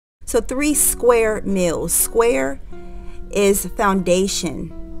So 3 square meals. Square is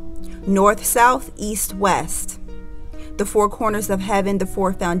foundation. North, south, east, west. The 4 corners of heaven, the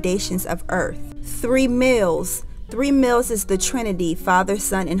 4 foundations of earth. 3 meals. 3 meals is the Trinity, Father,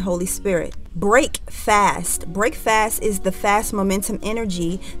 Son, and Holy Spirit. Break fast. Break fast is the fast momentum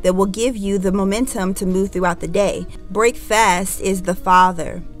energy that will give you the momentum to move throughout the day. Break fast is the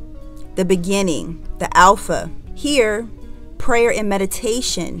Father, the beginning, the Alpha. Here, prayer and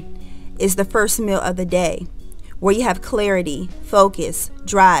meditation is the first meal of the day, where you have clarity, focus,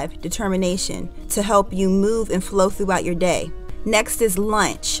 drive, determination to help you move and flow throughout your day. Next is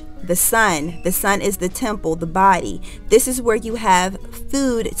lunch. The sun. The sun is the temple, the body. This is where you have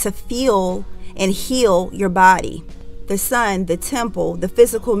food to fuel and heal your body. The sun, the temple, the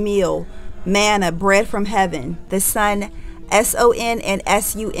physical meal, manna, bread from heaven. The sun, S-O-N and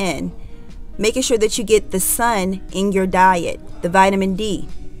S-U-N. Making sure that you get the sun in your diet, the vitamin D.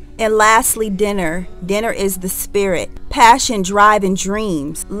 And lastly, dinner. Dinner is the spirit, passion, drive, and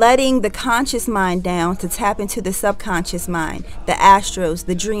dreams. Letting the conscious mind down to tap into the subconscious mind, the Astros,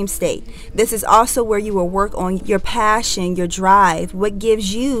 the dream state. This is also where you will work on your passion, your drive, what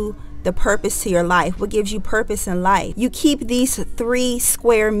gives you the purpose to your life, what gives you purpose in life. You keep these 3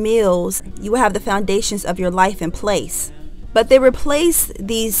 square meals, you will have the foundations of your life in place. But they replace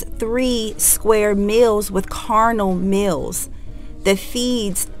these 3 square meals with carnal meals that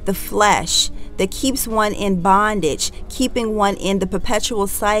feeds the flesh, that keeps one in bondage, keeping one in the perpetual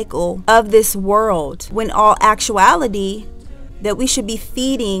cycle of this world, when all actuality that we should be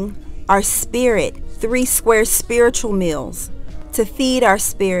feeding our spirit. 3 square spiritual meals to feed our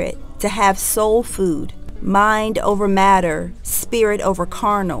spirit, to have soul food, mind over matter, spirit over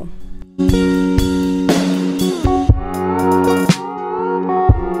carnal.